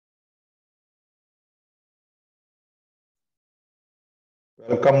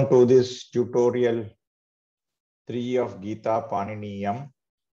Welcome to this tutorial 3 of Geeta Paniniyam.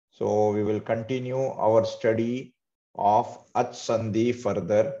 So we will continue our study of Ach Sandhi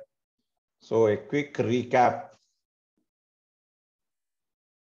further. So a quick recap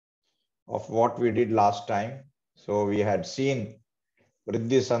of what we did last time. So we had seen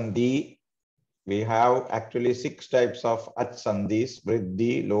Vriddhi Sandhi. We have actually 6 types of Ach Sandhis: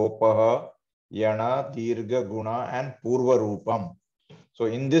 Vriddhi, Lopaha, Yana, Dirgha, Guna and Purva Rupam. So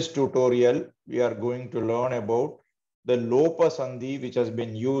in this tutorial, we are going to learn about the Lopa Sandhi which has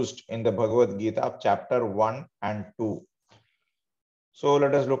been used in the Bhagavad Gita chapter 1 and 2. So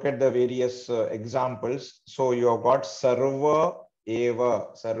let us look at the various examples. So you have got Sarva Eva,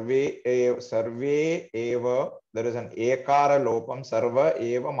 Sarve Eva, there is an Ekara Lopam, Sarva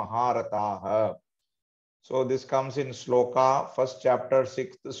Eva Maharataha. So this comes in Sloka, first chapter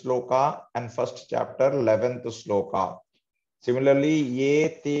 6th Sloka and first chapter 11th Sloka. Similarly,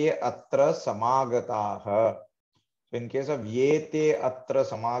 ye te atra samagataha. So in case of ye te atra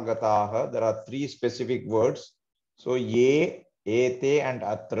samagataha, there are 3 specific words. So ye, te and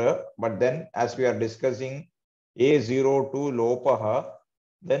atra. But then as we are discussing A02 lopaha,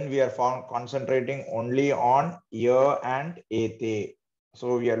 then we are concentrating only on ya and ete.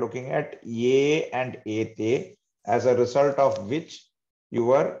 So we are looking at ye and ete, as a result of which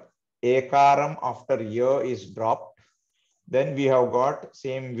your ekaram after ya is dropped. Then we have got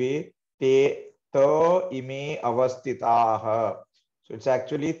same way te ta ime avastitaha. So it's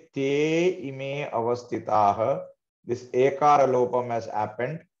actually te ime avastitaha. This ekara lopam has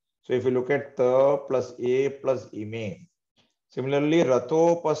happened. So if you look at ta plus a plus ime. Similarly,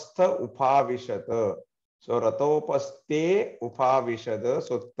 ratopastha upavishata. So ratopaste upavishata.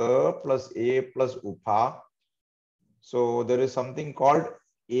 So ta plus a plus upa. So there is something called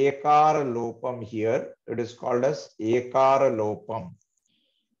Ekara Lopam here. It is called as Ekara Lopam.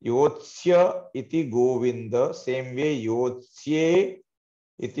 Yotsya iti Govinda. Same way Yotsye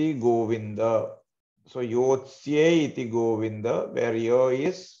iti Govinda. So Yotsye iti Govinda, where yo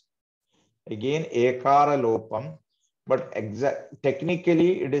is again Ekara Lopam. But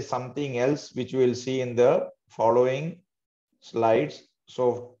technically it is something else which we will see in the following slides.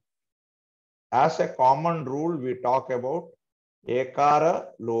 So as a common rule, we talk about Ekara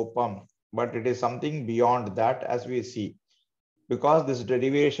Lopam, but it is something beyond that as we see, because this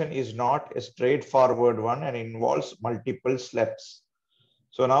derivation is not a straightforward one and involves multiple steps.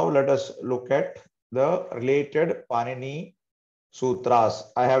 So now let us look at the related Panini Sutras.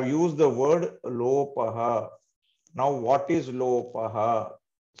 I have used the word Lopaha. Now what is Lopaha?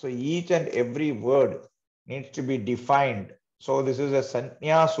 So each and every word needs to be defined. So this is a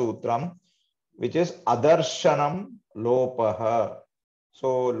Sanya Sutram, which is Adarshanam Lopaha.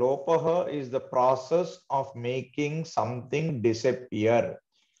 So Lopaha is the process of making something disappear.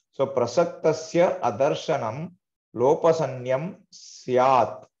 So Prasaktasya Adarshanam Lopasanyam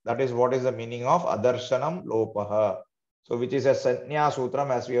Syat. That is what is the meaning of Adarshanam Lopaha. So which is a Sanya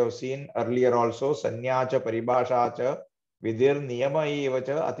Sutram, as we have seen earlier also. Sanyacha Paribhashacha Vidir Niyama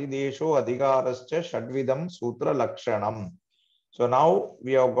Evacha Atidesho Adhikarascha Shadvidam Sutra Lakshanam. So now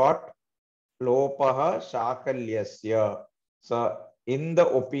we have got Lopaha Shakalyasya. So in the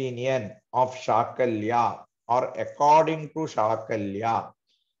opinion of Shakalya, or according to Shakalya,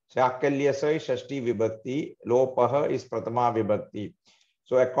 Shakalyasya is Shashti Vibhakti, Lopaha is Pratama Vibhakti.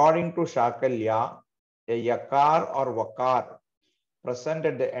 So according to Shakalya, a yakar or vakar present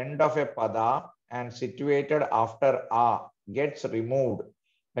at the end of a pada and situated after a gets removed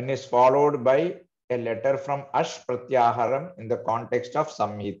and is followed by a letter from Ash Pratyaharam in the context of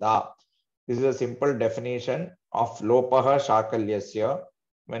Samhita. This is a simple definition of Lopaha Shakalyasya.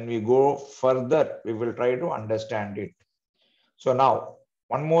 When we go further, we will try to understand it. So now,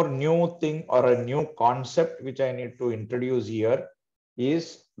 one more new thing or a new concept which I need to introduce here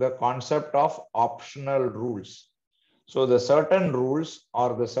is the concept of optional rules. So the certain rules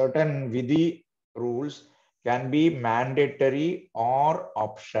or the certain Vidhi rules can be mandatory or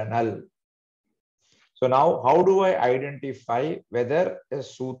optional. So now, how do I identify whether a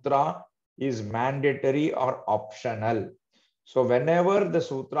sutra is mandatory or optional? So whenever the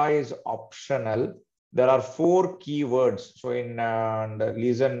sutra is optional, there are 4 keywords. So in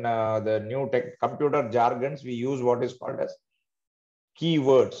the new computer jargons, we use what is called as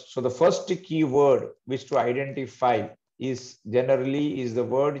keywords. So the first keyword which to identify is generally is the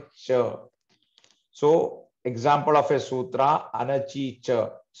word cha. So example of a sutra, anachi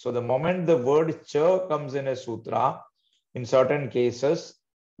cha. So the moment the word cha comes in a sutra, in certain cases,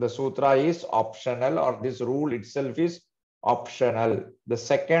 the sutra is optional, or this rule itself is optional. The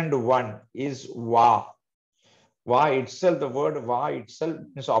second one is va. Va itself, the word va itself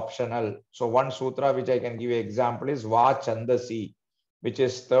is optional. So one sutra which I can give you example is Va Chandasi, which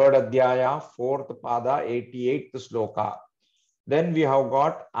is third adhyaya, fourth pada, 88th sloka. Then we have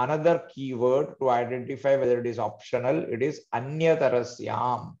got another keyword to identify whether it is optional. It is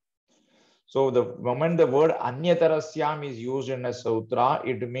Anyatarasyam. So the moment the word Anyatarasyam is used in a sutra,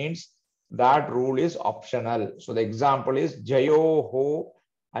 it means that rule is optional. So the example is Jayoho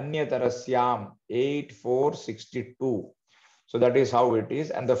Anyatarasyam 8462. So that is how it is.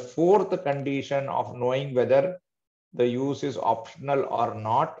 And the fourth condition of knowing whether the use is optional or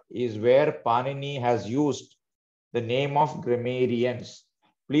not is where Panini has used the name of grammarians.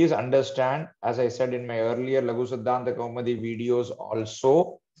 Please understand, as I said in my earlier Laghu Siddhanta Kaumadi videos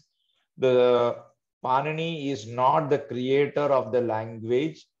also, the Panini is not the creator of the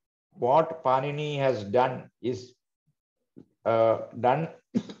language. What Panini has done is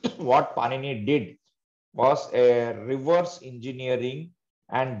what Panini did was a reverse engineering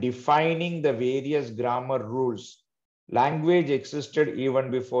and defining the various grammar rules. Language existed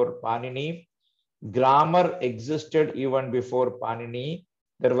even before Panini. Grammar existed even before Panini.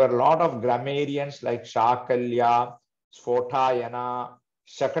 There were a lot of grammarians like Shakalya, Sphotayana,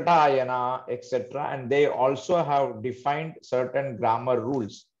 Shakatayana, etc. And they also have defined certain grammar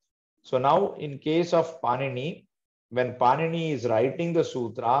rules. So now in case of Panini, when Panini is writing the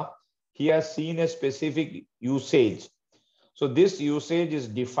sutra, he has seen a specific usage. So this usage is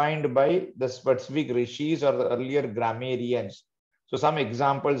defined by the specific rishis or the earlier grammarians. So some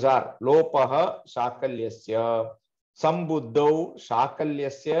examples are Lopaha Shakalyasya, Sambuddhau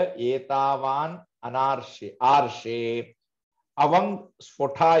Shakalyasya Etavan Anarshe Arshe, Avang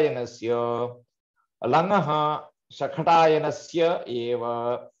Sphotayanasya, Langaha Shakatayanasya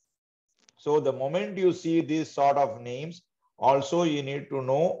Eva. So the moment you see these sort of names, also you need to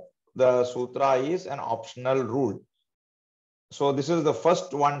know the sutra is an optional rule. So this is the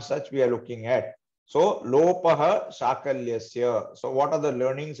first one such we are looking at. So lopaha shakalyasya. So what are the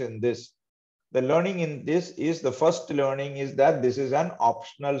learnings in this? The learning in this is the first learning is that this is an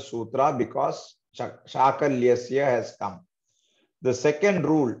optional sutra because shakalyasya has come. The second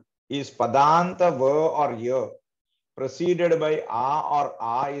rule is padanta va or ya preceded by a or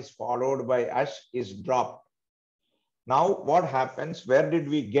a is followed by ash is dropped. Now what happens? Where did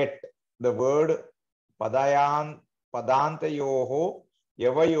we get the word padayan, padantayoho,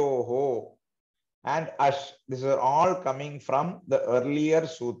 yavayoho, and ash? These are all coming from the earlier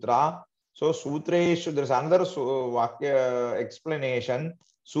sutra. So sutreshu, there's another explanation.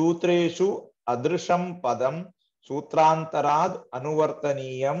 Sutreshu adrisham padam sutrantarad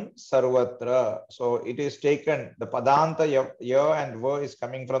anuvartaniyam sarvatra. So it is taken, the padanta ya and va is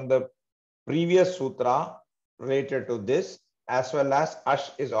coming from the previous sutra related to this, as well as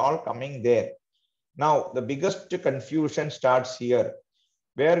ash is all coming there. Now, the biggest confusion starts here,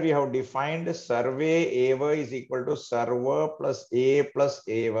 where we have defined sarve eva is equal to sarva plus a plus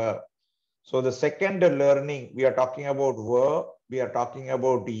eva. So the second learning, we are talking about va, we are talking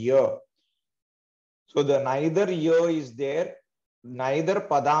about ya. So the neither ya is there, neither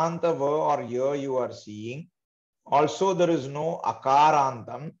padanta va or ya you are seeing. Also, there is no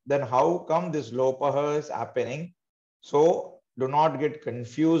akarantam. Then how come this lopaha is happening? So do not get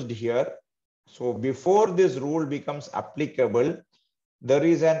confused here. So before this rule becomes applicable, there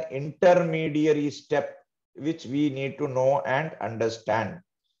is an intermediary step which we need to know and understand.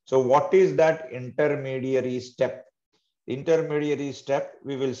 So what is that intermediary step? Intermediary step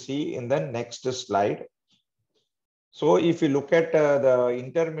we will see in the next slide. So if you look at the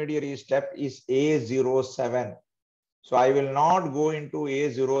intermediary step is A07. So I will not go into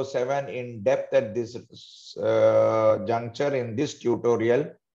A07 in depth at this juncture in this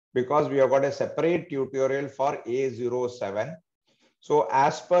tutorial because we have got a separate tutorial for A07. So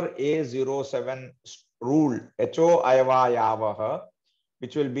as per A07 rule, HO Ayavayavaha,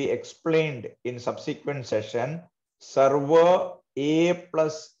 which will be explained in subsequent session, Sarva A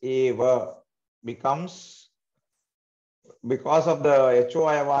plus Ava becomes, because of the HO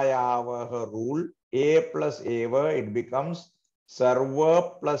Ayavayavaha rule, A plus Ava, it becomes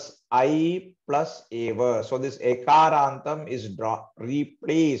Sarva plus I plus Ava. So this Ekarantam is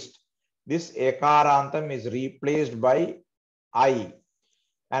replaced. This Ekarantam is replaced by I.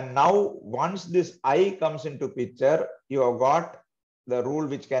 And now once this I comes into picture, you have got the rule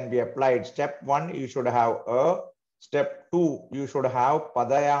which can be applied. Step 1, you should have a. Step 2, you should have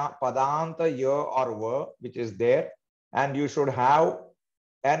padanta ya or va, which is there. And you should have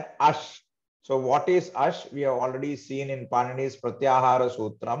an ash. So what is ash? We have already seen in Panini's Pratyahara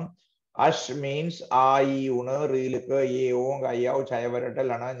Sutram. Ash means I, una, rilika, ye, ong, ayav, chayavarata,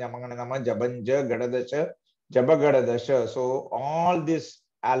 lana, nyamangana, nama, jabanja, gadadacha, Jabagada Dasha. So all these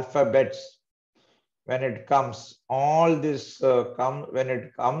alphabets, when it comes, all this when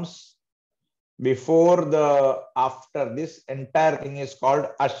it comes before the, after this entire thing is called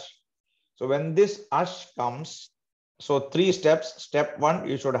Ash. So when this Ash comes, so three steps. Step one,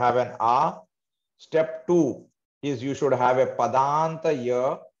 you should have an A. Step two is you should have a Padanta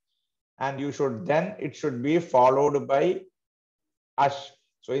here, and you should then, it should be followed by Ash.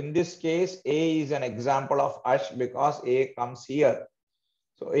 So in this case, A is an example of Ash because A comes here.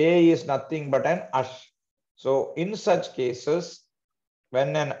 So A is nothing but an Ash. So in such cases,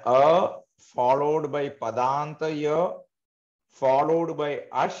 when an A followed by Padanta ya followed by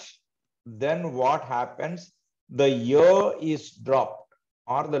Ash, then what happens? The ya is dropped,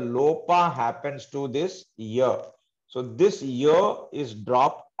 or the lopa happens to this ya. So this ya is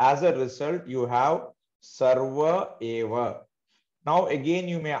dropped. As a result, you have sarva eva. Now again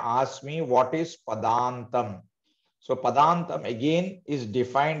you may ask me, what is Padantam? So Padantam again is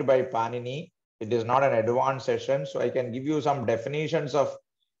defined by Panini. It is not an advanced session, so I can give you some definitions of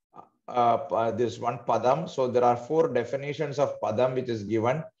this one Padam. So there are four definitions of Padam which is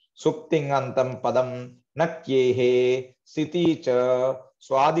given. Suktingantam Padam, Nakyehe, Siticha,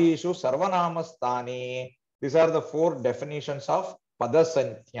 Swadishu, Sarvanamasthani. These are the four definitions of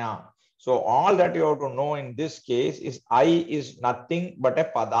Padasantya. So all that you have to know in this case is I is nothing but a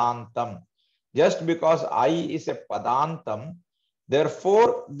Padantam. Just because I is a Padantam,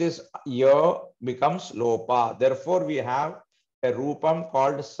 therefore this year becomes Lopa. Therefore we have a Rupam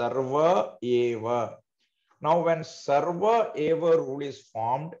called Sarva Eva. Now when Sarva Eva rule is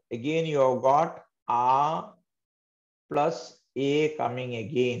formed, again you have got A plus A coming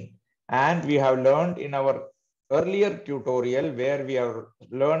again. And we have learned in our earlier tutorial where we have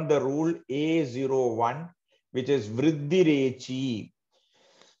learned the rule A01, which is Vriddhi Rechi.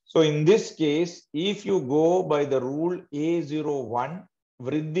 So in this case, if you go by the rule A01,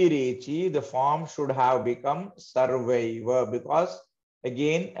 Vriddhi Rechi, the form should have become Sarvaiva, because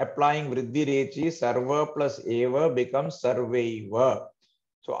again applying Vriddhi Rechi, Sarva plus Eva becomes Sarvaiva.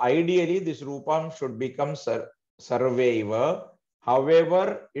 So ideally this Rupam should become Sarvaiva.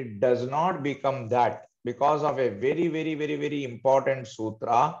 However, it does not become that because of a very important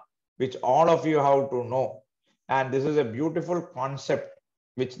sutra, which all of you have to know. And this is a beautiful concept,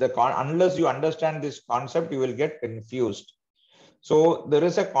 which unless you understand this concept, you will get confused. So there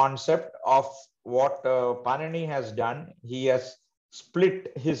is a concept of what Panini has done. He has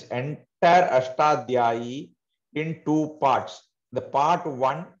split his entire Ashtadhyayi in two parts. The part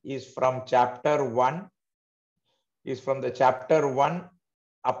one is from chapter 1, is from the chapter 1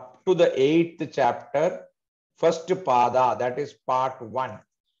 up to the 8th chapter, first pada, that is part 1.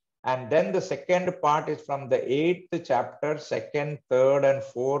 And then the second part is from the 8th chapter, 2nd, 3rd, and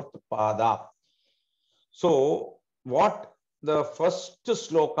 4th pada. So what the first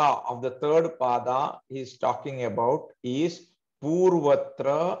sloka of the 3rd pada is talking about is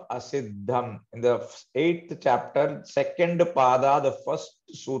Purvatra Asiddham. In the 8th chapter, 2nd pada, the first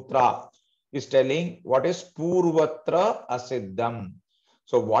sutra is telling what is Purvatra Asiddham.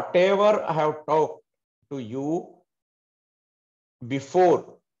 So whatever I have talked to you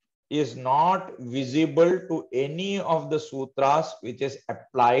before is not visible to any of the sutras which is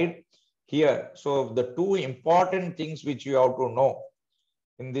applied here. So the two important things which you have to know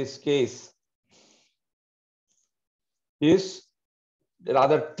in this case is, there are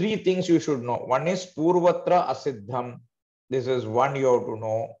the three things you should know. One is Purvatra Asiddham. This is one you have to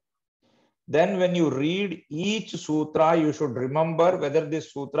know. Then when you read each sutra, you should remember whether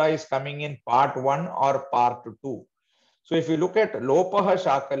this sutra is coming in part 1 or part 2. So if you look at Lopaha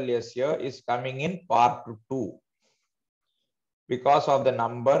Shakalyasya is coming in part 2. Because of the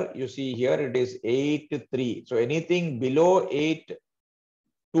number, you see here it is 8-3. So anything below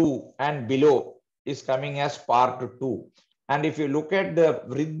 8-2 and below is coming as part 2. And if you look at the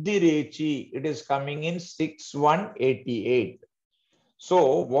Vriddhi Rechi, it is coming in 6-1-88.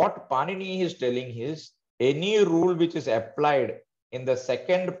 So what Panini is telling is, any rule which is applied in the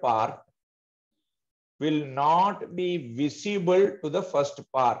second part will not be visible to the first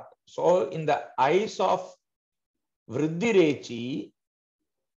part. So in the eyes of Vriddhi Rechi,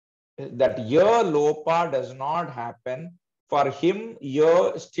 that ya lopa does not happen. For him,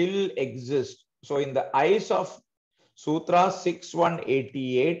 ya still exists. So in the eyes of Sutra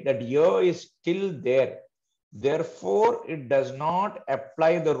 6-1-88, that ya is still there. Therefore, it does not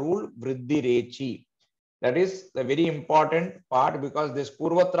apply the rule Vriddhi Rechi. That is the very important part, because this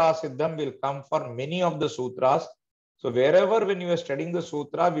Purvatra Siddham will come for many of the sutras. So wherever when you are studying the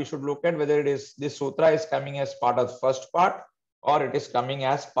sutra, we should look at whether it is this sutra is coming as part of the first part or it is coming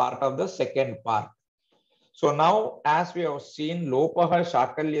as part of the second part. So now, as we have seen, Lopaha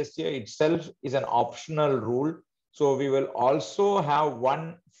Shakalyasya itself is an optional rule. So we will also have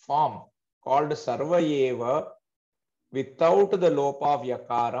one form called Sarvayeva without the Lopa of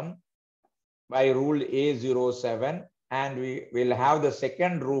Yakaram by rule A07, and we will have the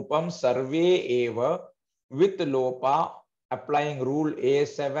second Rupam Sarve Eva with Lopa applying rule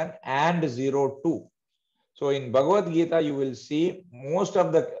A7 and 02. So in Bhagavad Gita, you will see most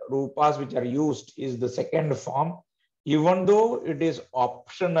of the rupas which are used is the second form. Even though it is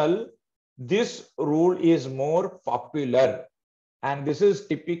optional, this rule is more popular. And this is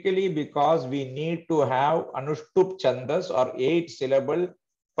typically because we need to have Anushtup Chandas or 8 syllable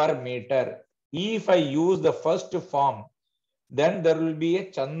per meter. If I use the first form, then there will be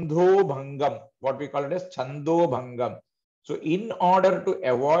a Chando Bhangam, what we call it as Chando Bhangam. So in order to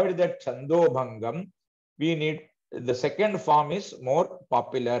avoid that Chando Bhangam, we need the second form is more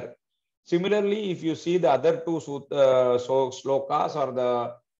popular. Similarly, if you see the other two slokas or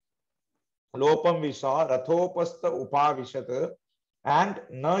the Lopam we saw, Rathopasta Upavishat and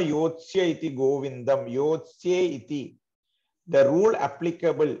Na Yotsya iti Govindam, Yotsya iti. The rule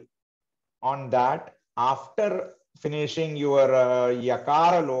applicable on that after finishing your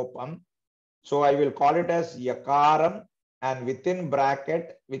Yakara Lopam. So I will call it as Yakaram and within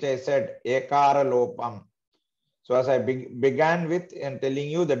bracket, which I said Ekara Lopam. So as I began with and telling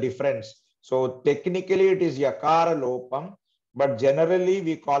you the difference. So technically it is Yakara Lopam, but generally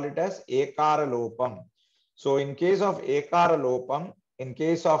we call it as Ekara Lopam. So in case of Ekara Lopam, in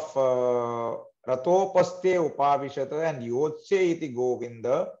case of Rathopaste Upavishata and Yotse iti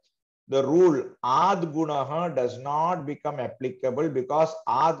Govinda, the rule Ad Gunaha does not become applicable because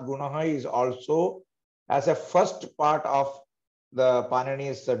Ad Gunaha is also as a first part of the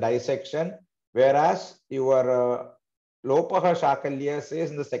Panini's dissection, whereas your Lopaha Shakalya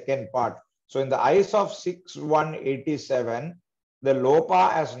says in the second part. So in the eyes of 6187, the Lopa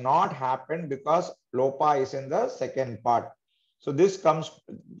has not happened because Lopa is in the second part. So this comes,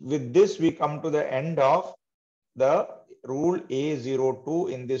 with this we come to the end of the rule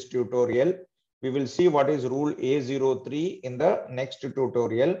A02 in this tutorial. We will see what is rule A03 in the next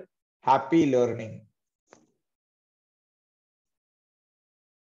tutorial. Happy learning.